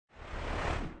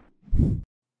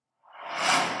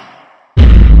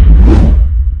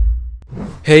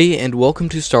Hey, and welcome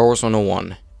to Star Wars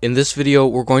 101. In this video,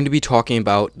 we're going to be talking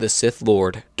about the Sith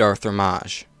Lord, Darth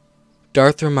Ramage.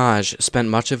 Darth Ramage spent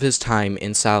much of his time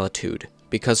in solitude,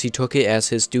 because he took it as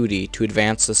his duty to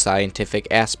advance the scientific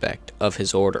aspect of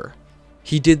his order.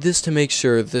 He did this to make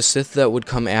sure the Sith that would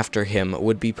come after him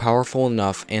would be powerful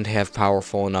enough and have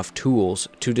powerful enough tools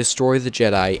to destroy the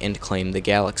Jedi and claim the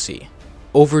galaxy.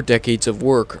 Over decades of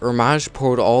work, Ramage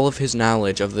poured all of his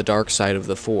knowledge of the dark side of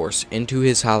the Force into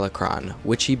his holocron,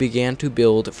 which he began to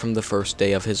build from the first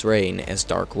day of his reign as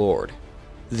Dark Lord.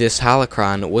 This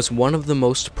holocron was one of the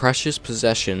most precious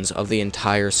possessions of the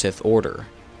entire Sith Order.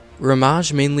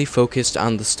 Ramage mainly focused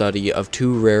on the study of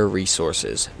two rare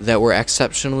resources that were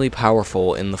exceptionally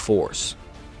powerful in the Force.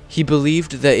 He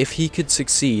believed that if he could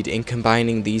succeed in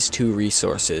combining these two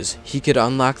resources, he could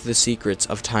unlock the secrets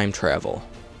of time travel.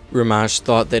 Ramage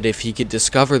thought that if he could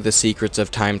discover the secrets of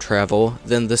time travel,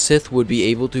 then the Sith would be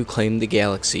able to claim the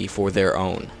galaxy for their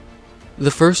own.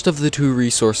 The first of the two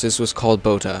resources was called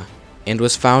Bota, and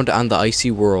was found on the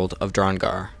icy world of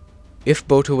Drongar. If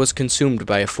Bota was consumed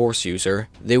by a Force user,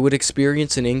 they would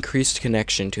experience an increased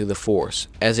connection to the Force,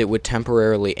 as it would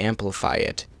temporarily amplify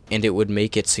it, and it would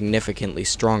make it significantly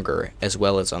stronger as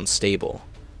well as unstable.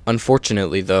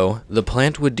 Unfortunately though, the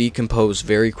plant would decompose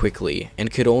very quickly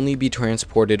and could only be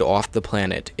transported off the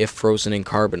planet if frozen in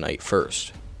carbonite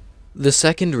first. The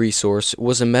second resource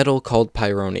was a metal called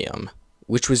pyronium,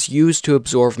 which was used to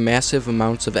absorb massive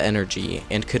amounts of energy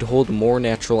and could hold more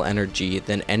natural energy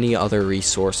than any other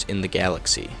resource in the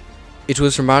galaxy. It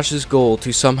was Ramage's goal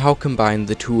to somehow combine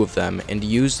the two of them and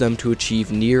use them to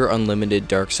achieve near unlimited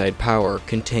darkside power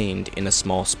contained in a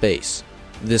small space.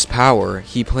 This power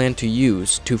he planned to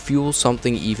use to fuel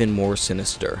something even more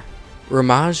sinister.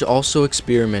 Ramage also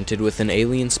experimented with an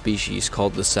alien species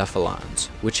called the Cephalons,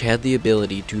 which had the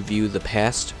ability to view the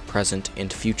past, present,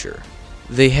 and future.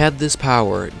 They had this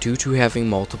power due to having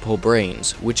multiple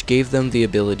brains, which gave them the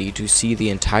ability to see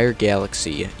the entire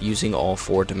galaxy using all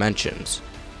four dimensions.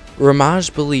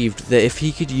 Ramage believed that if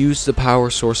he could use the power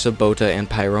source of Bota and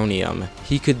Pyronium,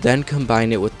 he could then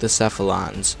combine it with the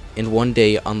Cephalons, and one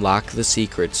day unlock the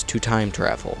secrets to time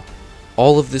travel.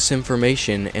 All of this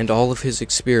information and all of his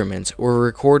experiments were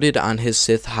recorded on his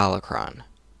Sith holocron.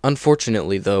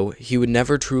 Unfortunately though, he would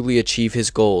never truly achieve his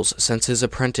goals since his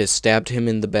apprentice stabbed him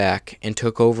in the back and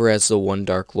took over as the one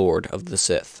Dark Lord of the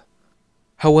Sith.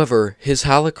 However, his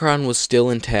holocron was still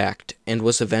intact and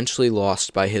was eventually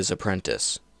lost by his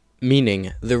apprentice,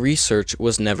 meaning the research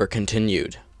was never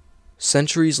continued.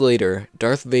 Centuries later,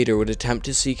 Darth Vader would attempt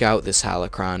to seek out this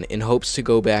holocron in hopes to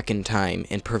go back in time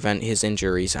and prevent his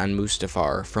injuries on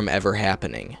Mustafar from ever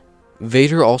happening.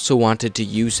 Vader also wanted to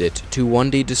use it to one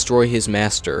day destroy his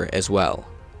master as well.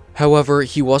 However,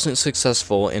 he wasn't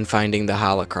successful in finding the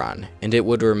holocron, and it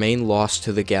would remain lost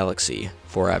to the galaxy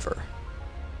forever.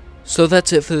 So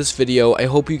that's it for this video. I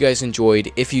hope you guys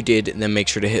enjoyed. If you did, then make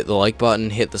sure to hit the like button,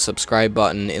 hit the subscribe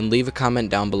button, and leave a comment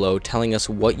down below telling us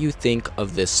what you think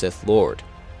of this Sith Lord.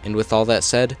 And with all that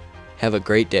said, have a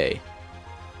great day.